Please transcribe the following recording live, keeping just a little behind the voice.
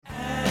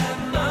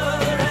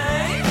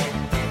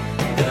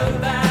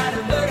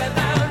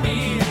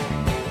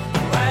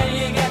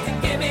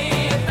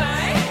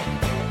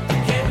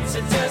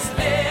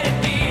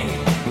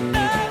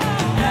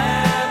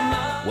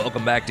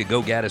back to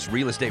Go Gaddis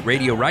Real Estate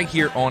Radio right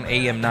here on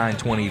AM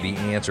 920 The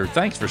Answer.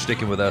 Thanks for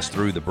sticking with us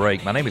through the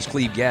break. My name is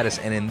Cleve Gaddis,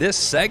 and in this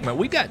segment,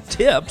 we've got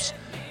tips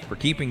for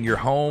keeping your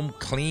home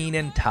clean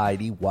and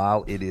tidy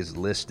while it is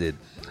listed.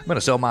 I'm going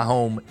to sell my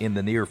home in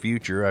the near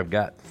future. I've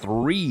got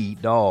 3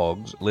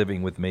 dogs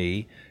living with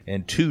me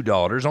and 2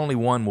 daughters. Only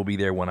one will be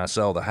there when I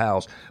sell the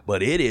house,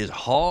 but it is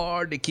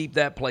hard to keep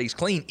that place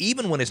clean,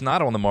 even when it's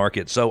not on the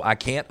market. So I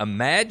can't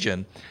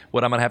imagine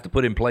what I'm going to have to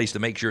put in place to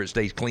make sure it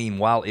stays clean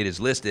while it is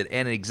listed.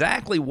 And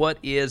exactly what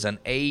is an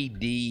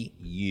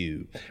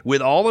ADU?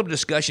 With all of the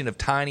discussion of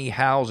tiny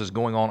houses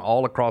going on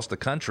all across the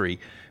country,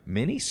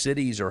 many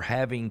cities are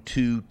having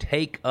to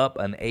take up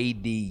an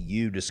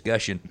ADU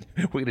discussion.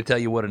 We're going to tell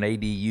you what an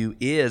ADU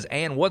is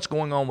and what's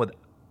going on with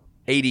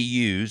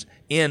ADUs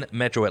in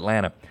Metro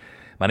Atlanta.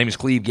 My name is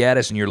Cleve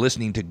Gaddis, and you're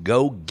listening to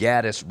Go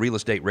Gaddis Real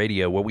Estate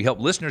Radio, where we help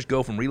listeners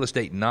go from real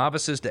estate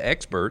novices to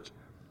experts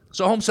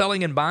so home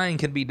selling and buying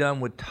can be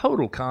done with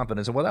total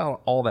confidence and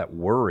without all that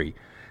worry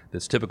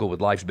that's typical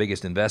with life's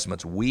biggest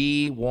investments.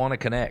 We want to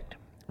connect.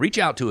 Reach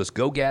out to us,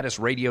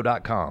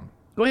 gogaddisradio.com.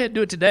 Go ahead and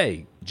do it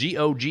today,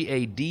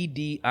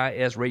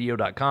 GOGADDIS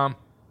radio.com.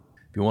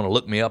 If you want to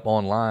look me up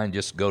online,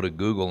 just go to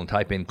Google and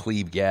type in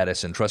Cleve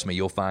Gaddis, and trust me,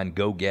 you'll find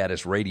Go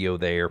Gaddis Radio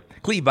there.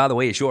 Cleve, by the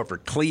way, is short for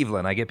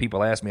Cleveland. I get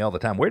people ask me all the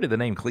time, where did the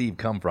name Cleve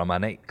come from? My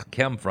name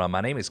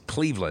is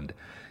Cleveland,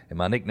 and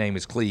my nickname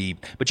is Cleve.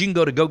 But you can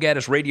go to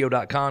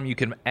gogaddisradio.com. You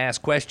can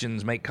ask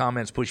questions, make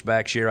comments, push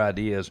back, share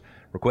ideas,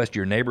 request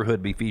your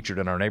neighborhood be featured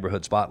in our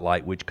Neighborhood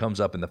Spotlight, which comes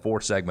up in the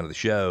 4th segment of the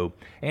show.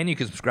 And you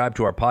can subscribe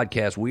to our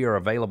podcast. We are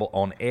available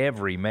on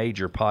every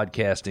major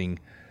podcasting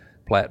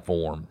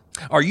platform.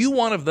 Are you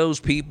one of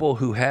those people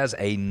who has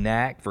a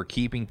knack for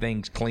keeping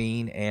things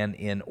clean and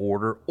in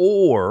order?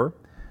 Or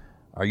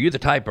are you the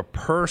type of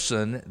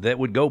person that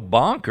would go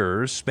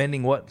bonkers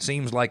spending what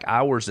seems like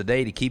hours a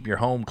day to keep your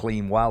home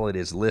clean while it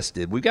is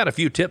listed? We've got a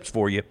few tips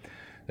for you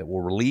that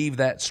will relieve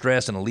that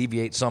stress and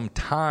alleviate some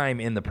time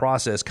in the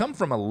process. Come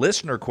from a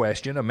listener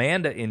question.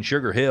 Amanda in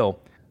Sugar Hill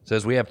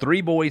says, we have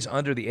 3 boys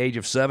under the age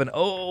of 7.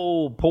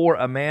 Oh, poor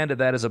Amanda,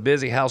 that is a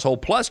busy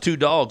household, plus 2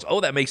 dogs. Oh,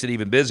 that makes it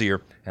even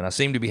busier. And I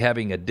seem to be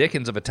having a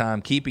dickens of a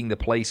time keeping the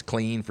place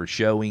clean for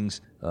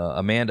showings.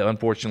 Amanda,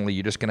 unfortunately,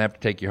 you're just going to have to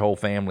take your whole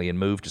family and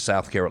move to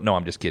South Carolina. No,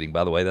 I'm just kidding,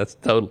 by the way. That's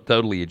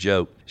totally a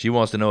joke. She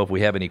wants to know if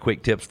we have any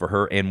quick tips for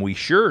her, and we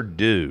sure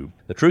do.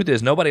 The truth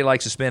is, nobody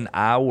likes to spend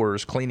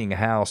hours cleaning a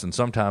house, and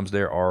sometimes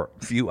there are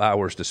few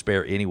hours to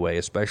spare anyway,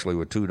 especially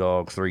with 2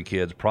 dogs, 3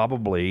 kids.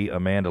 Probably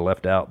Amanda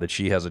left out that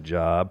she has a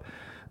job.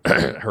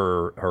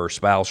 her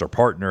spouse or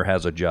partner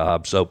has a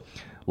job. So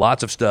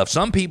lots of stuff.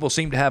 Some people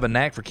seem to have a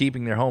knack for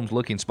keeping their homes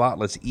looking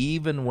spotless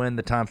even when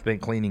the time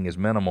spent cleaning is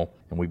minimal.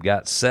 And we've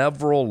got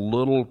several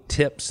little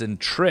tips and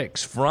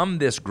tricks from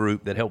this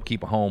group that help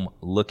keep a home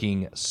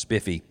looking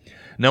spiffy.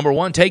 Number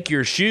 1, take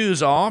your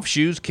shoes off.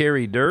 Shoes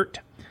carry dirt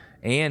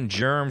and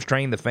germs.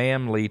 Train the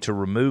family to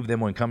remove them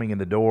when coming in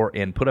the door,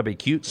 and put up a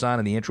cute sign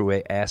in the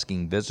entryway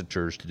asking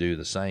visitors to do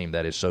the same.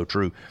 That is so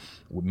true.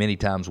 Many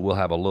times we'll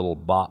have a little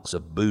box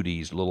of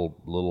booties,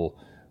 little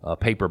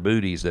paper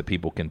booties that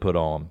people can put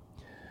on.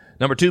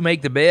 Number 2,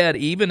 make the bed.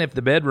 Even if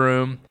the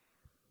bedrooms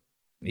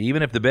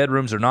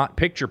are not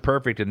picture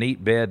perfect, a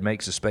neat bed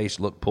makes the space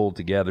look pulled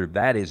together.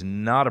 That is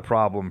not a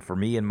problem for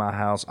me in my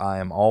house. I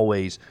am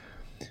always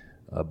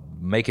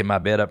making my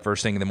bed up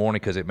first thing in the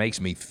morning because it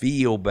makes me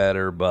feel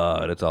better,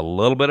 but it's a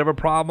little bit of a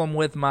problem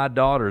with my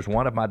daughters.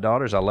 One of my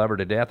daughters, I love her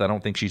to death. I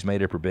don't think she's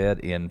made up her bed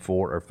in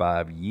 4 or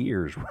 5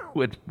 years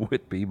would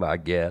be my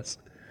guess.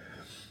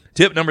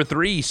 Tip number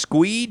 3,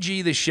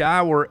 squeegee the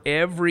shower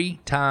every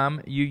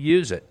time you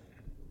use it.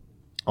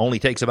 Only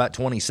takes about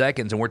 20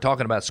 seconds, and we're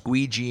talking about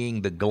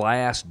squeegeeing the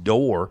glass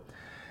door.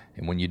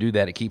 And when you do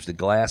that, it keeps the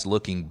glass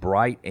looking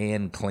bright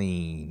and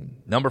clean.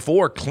 Number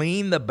 4,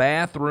 clean the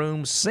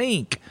bathroom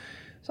sink.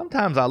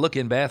 Sometimes I look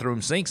in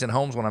bathroom sinks in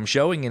homes when I'm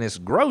showing, and it's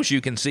gross. You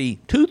can see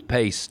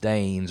toothpaste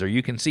stains, or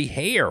you can see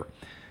hair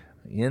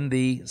in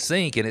the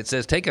sink. And it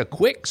says take a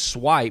quick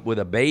swipe with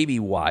a baby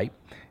wipe,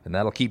 and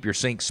that'll keep your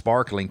sink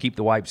sparkling. Keep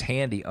the wipes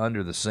handy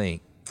under the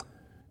sink.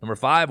 Number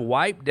 5,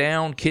 wipe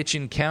down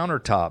kitchen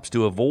countertops.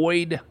 To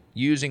avoid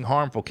using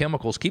harmful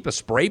chemicals, keep a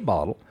spray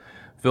bottle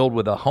filled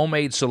with a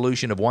homemade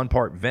solution of 1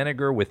 part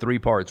vinegar with 3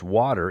 parts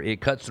water. It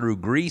cuts through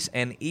grease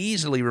and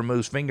easily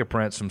removes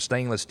fingerprints from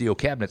stainless steel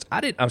cabinets.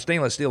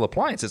 Stainless steel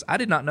appliances. I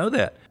did not know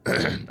that.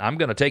 I'm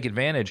going to take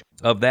advantage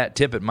of that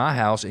tip at my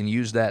house and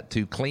use that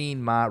to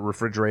clean my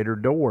refrigerator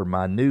door.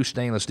 My new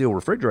stainless steel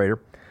refrigerator,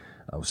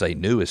 I would say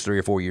new, is 3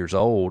 or 4 years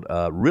old,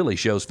 really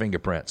shows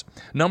fingerprints.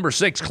 Number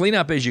 6, clean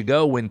up as you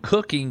go. When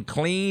cooking,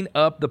 clean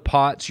up the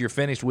pots you're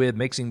finished with,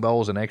 mixing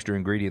bowls and extra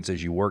ingredients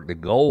as you work. The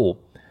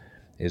goal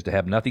is to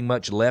have nothing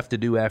much left to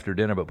do after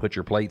dinner but put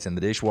your plates in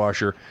the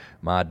dishwasher.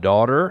 My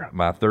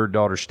 3rd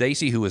daughter,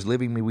 Stacy, who is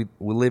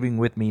living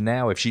with me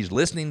now, if she's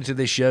listening to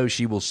this show,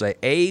 she will say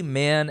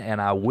amen,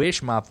 and I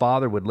wish my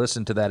father would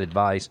listen to that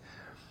advice.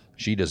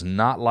 She does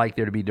not like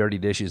there to be dirty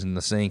dishes in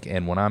the sink,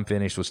 and when I'm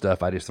finished with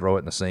stuff, I just throw it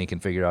in the sink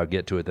and figure I'll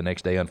get to it the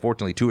next day.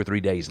 Unfortunately, 2 or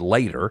 3 days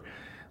later,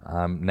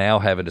 I'm now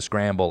having to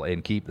scramble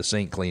and keep the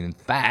sink clean. In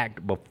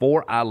fact,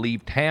 before I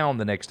leave town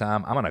the next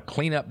time, I'm going to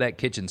clean up that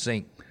kitchen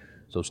sink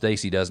so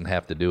Stacy doesn't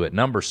have to do it.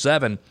 Number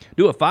 7,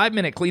 do a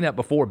 5-minute cleanup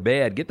before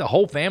bed. Get the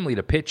whole family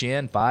to pitch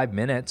in 5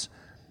 minutes,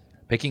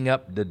 picking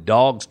up the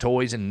dog's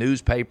toys and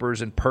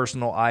newspapers and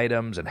personal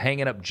items and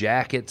hanging up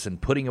jackets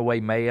and putting away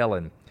mail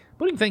and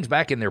putting things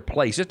back in their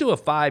place. Just do a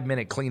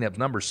 5-minute cleanup.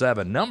 Number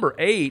 7. Number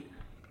 8,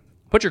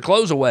 put your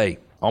clothes away.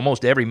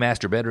 Almost every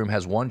master bedroom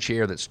has one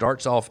chair that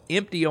starts off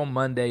empty on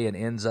Monday and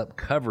ends up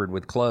covered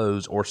with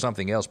clothes or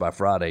something else by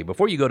Friday.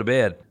 Before you go to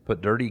bed,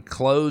 put dirty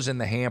clothes in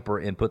the hamper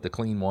and put the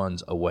clean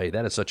ones away.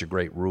 That is such a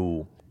great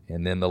rule.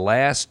 And then the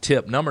last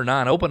tip, number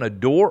 9, open a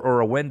door or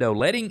a window.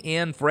 Letting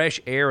in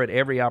fresh air at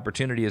every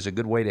opportunity is a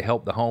good way to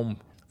help the home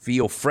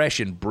feel fresh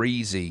and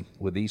breezy.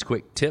 With these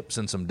quick tips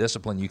and some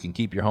discipline, you can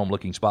keep your home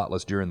looking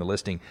spotless during the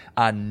listing.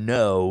 I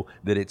know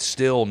that it's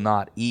still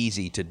not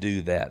easy to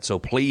do that. So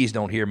please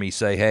don't hear me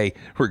say, hey,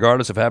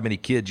 regardless of how many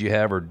kids you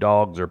have or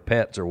dogs or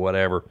pets or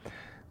whatever,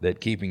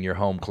 that keeping your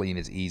home clean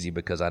is easy,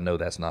 because I know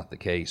that's not the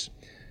case.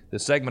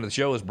 This segment of the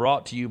show is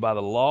brought to you by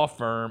the law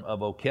firm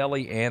of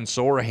O'Kelly and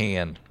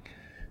Sorahan.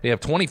 They have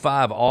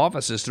 25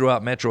 offices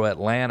throughout Metro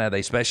Atlanta.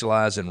 They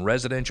specialize in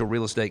residential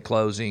real estate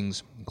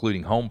closings,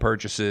 including home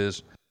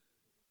purchases,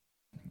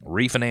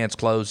 refinance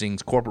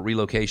closings, corporate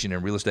relocation,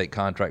 and real estate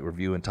contract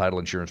review and title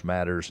insurance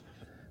matters.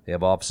 They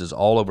have offices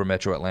all over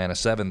Metro Atlanta.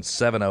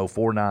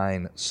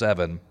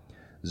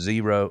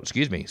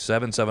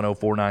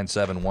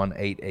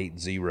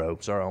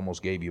 770-497-1880. Sorry, I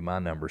almost gave you my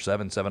number.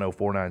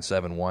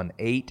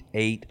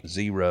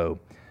 770-497-1880.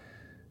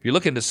 If you're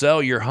looking to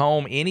sell your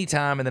home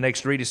anytime in the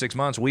next 3 to 6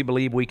 months, we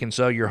believe we can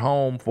sell your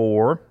home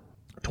for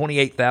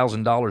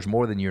 $28,000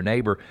 more than your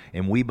neighbor,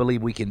 and we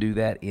believe we can do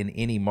that in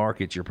any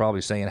market. You're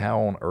probably saying, how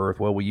on earth?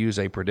 Well, we use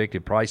a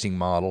predictive pricing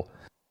model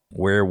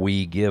where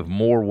we give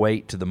more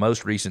weight to the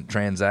most recent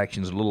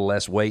transactions, a little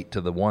less weight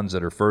to the ones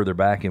that are further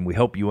back, and we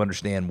help you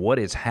understand what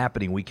is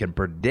happening. We can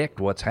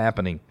predict what's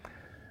happening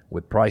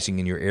with pricing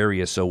in your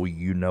area, so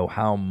you know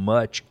how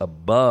much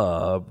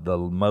above the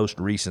most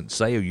recent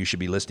sale you should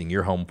be listing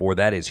your home for.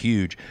 That is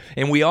huge.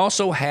 And we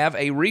also have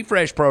a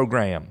refresh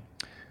program.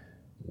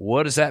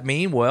 What does that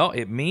mean? Well,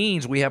 it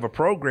means we have a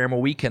program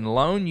where we can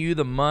loan you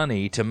the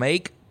money to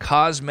make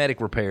cosmetic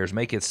repairs,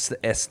 make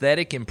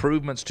aesthetic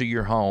improvements to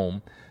your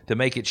home, to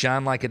make it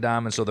shine like a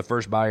diamond so the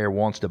first buyer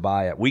wants to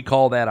buy it. We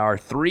call that our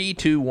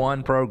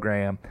 3-2-1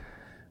 program,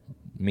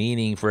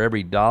 meaning for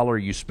every dollar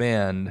you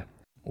spend,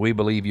 we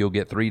believe you'll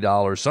get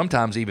 $3,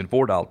 sometimes even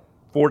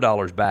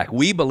 $4 back.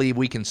 We believe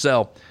we can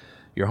sell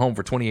your home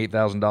for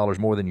 $28,000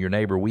 more than your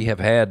neighbor. We have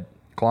had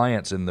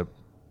clients in the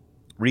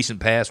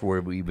recent past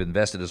where we've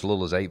invested as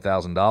little as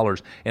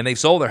 $8,000, and they've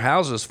sold their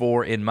houses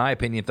for, in my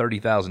opinion,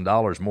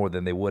 $30,000 more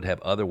than they would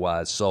have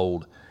otherwise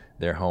sold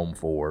their home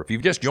for. If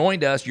you've just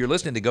joined us, you're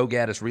listening to Go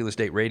Gaddis Real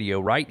Estate Radio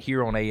right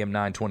here on AM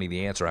 920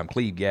 The Answer. I'm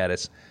Cleve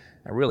Gaddis.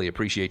 I really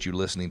appreciate you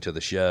listening to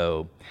the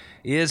show.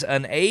 Is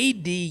an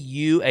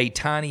ADU a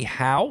tiny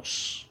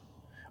house?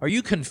 Are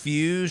you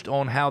confused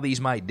on how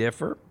these might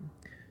differ?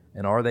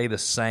 And are they the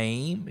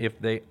same?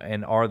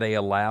 Are they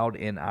allowed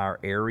in our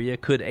area?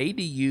 Could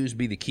ADUs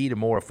be the key to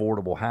more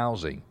affordable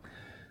housing?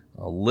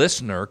 A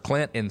listener,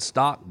 Clint in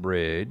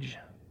Stockbridge,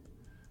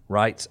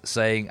 writes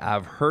saying,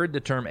 I've heard the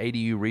term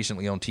ADU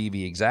recently on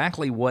TV.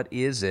 Exactly what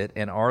is it,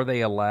 and are they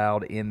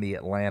allowed in the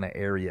Atlanta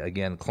area?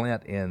 Again,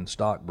 Clint in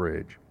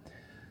Stockbridge.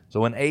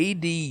 So an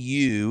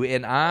ADU,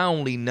 and I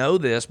only know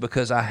this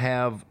because I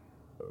have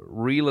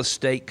real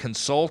estate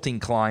consulting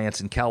clients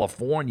in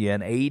California,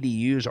 and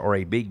ADUs are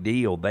a big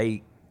deal.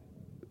 They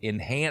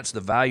enhance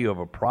the value of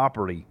a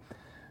property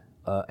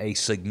a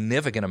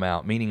significant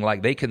amount, meaning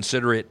like they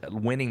consider it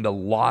winning the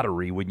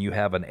lottery when you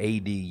have an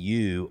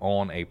ADU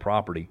on a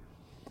property.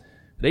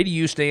 The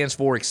ADU stands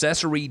for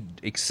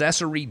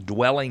accessory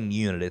dwelling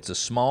unit. It's a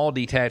small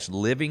detached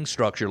living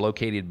structure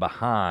located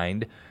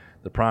behind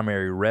the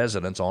primary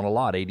residence on a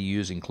lot.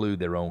 ADUs include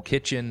their own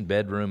kitchen,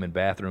 bedroom, and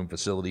bathroom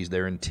facilities.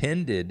 They're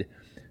intended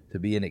to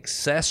be an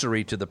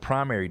accessory to the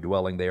primary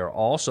dwelling. They are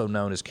also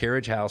known as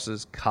carriage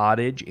houses,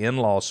 cottage,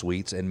 in-law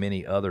suites, and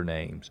many other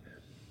names.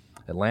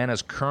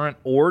 Atlanta's current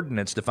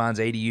ordinance defines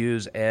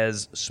ADUs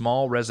as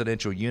small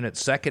residential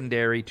units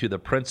secondary to the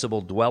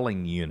principal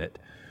dwelling unit,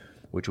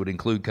 which would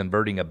include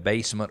converting a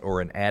basement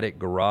or an attic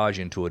garage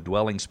into a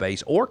dwelling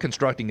space or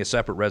constructing a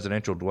separate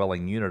residential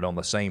dwelling unit on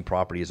the same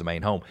property as a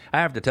main home.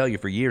 I have to tell you,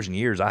 for years and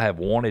years, I have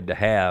wanted to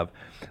have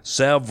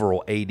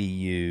several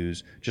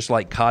ADUs, just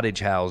like cottage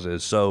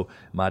houses. So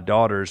my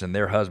daughters and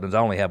their husbands,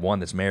 I only have one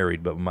that's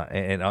married, but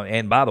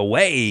and by the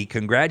way,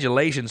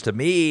 congratulations to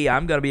me,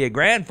 I'm going to be a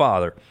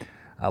grandfather.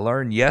 I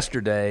learned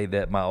yesterday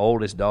that my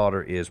oldest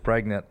daughter is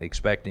pregnant,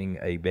 expecting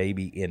a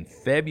baby in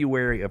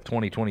February of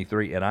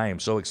 2023, and I am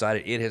so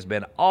excited. It has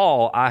been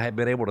all I have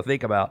been able to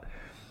think about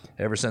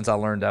ever since I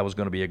learned I was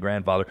going to be a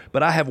grandfather.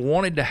 But I have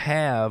wanted to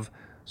have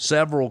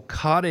several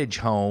cottage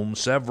homes,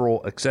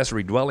 several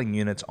accessory dwelling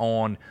units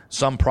on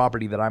some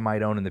property that I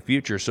might own in the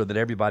future so that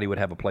everybody would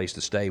have a place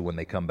to stay when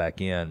they come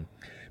back in.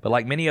 But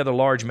like many other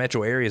large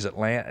metro areas,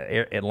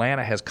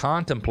 Atlanta has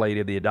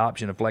contemplated the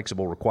adoption of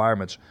flexible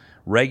requirements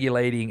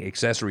regulating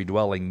accessory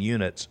dwelling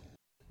units,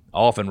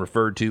 often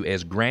referred to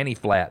as granny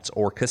flats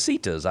or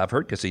casitas. I've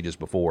heard casitas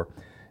before.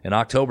 In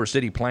October,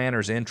 city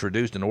planners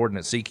introduced an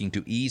ordinance seeking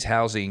to ease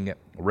housing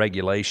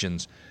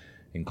regulations,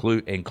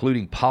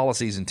 including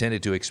policies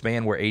intended to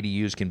expand where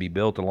ADUs can be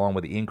built, along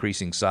with the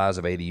increasing size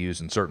of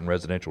ADUs in certain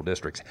residential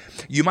districts.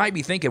 You might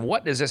be thinking,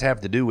 what does this have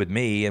to do with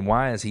me, and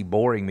why is he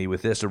boring me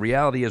with this? The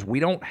reality is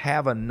we don't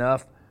have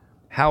enough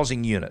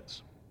housing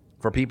units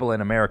for people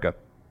in America.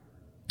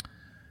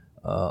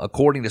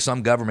 According to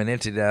some government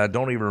entity, I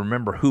don't even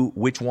remember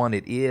which one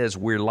it is,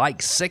 we're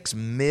like 6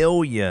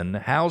 million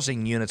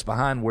housing units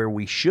behind where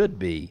we should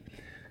be.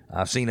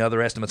 I've seen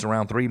other estimates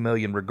around 3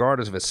 million.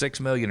 Regardless if it's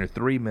 6 million or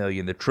 3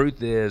 million, the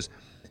truth is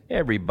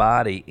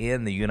everybody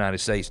in the United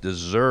States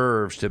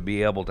deserves to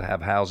be able to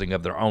have housing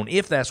of their own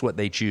if that's what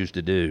they choose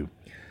to do.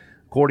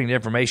 According to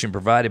information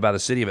provided by the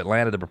City of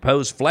Atlanta, the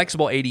proposed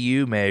flexible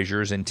ADU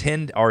measures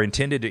are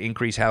intended to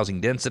increase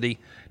housing density,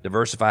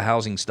 diversify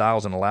housing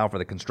styles, and allow for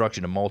the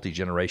construction of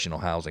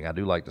multi-generational housing. I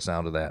do like the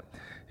sound of that.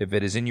 If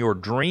it is in your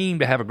dream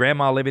to have a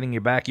grandma living in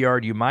your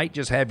backyard, you might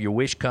just have your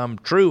wish come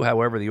true.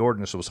 However, the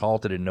ordinance was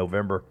halted in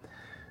November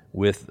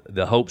with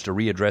the hopes to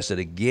readdress it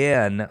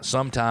again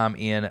sometime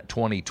in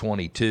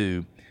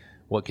 2022.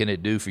 What can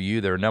it do for you?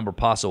 There are a number of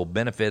possible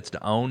benefits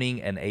to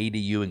owning an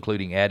ADU,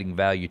 including adding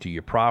value to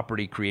your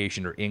property,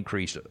 creation or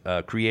increase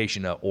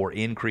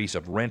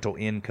of rental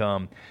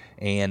income,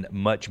 and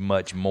much,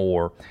 much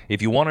more.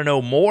 If you want to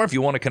know more, if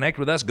you want to connect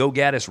with us, Go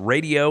Gaddis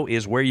Radio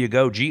is where you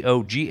go,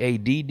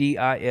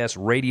 GOGADDIS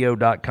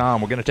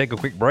radio.com. We're going to take a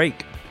quick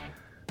break.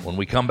 When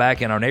we come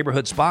back in our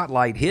neighborhood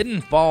spotlight,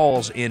 Hidden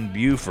Falls in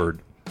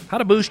Buford, how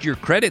to boost your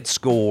credit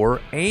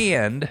score,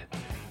 and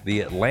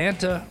the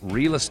Atlanta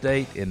Real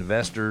Estate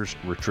Investors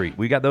Retreat.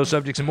 We got those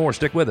subjects and more.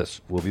 Stick with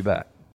us. We'll be back.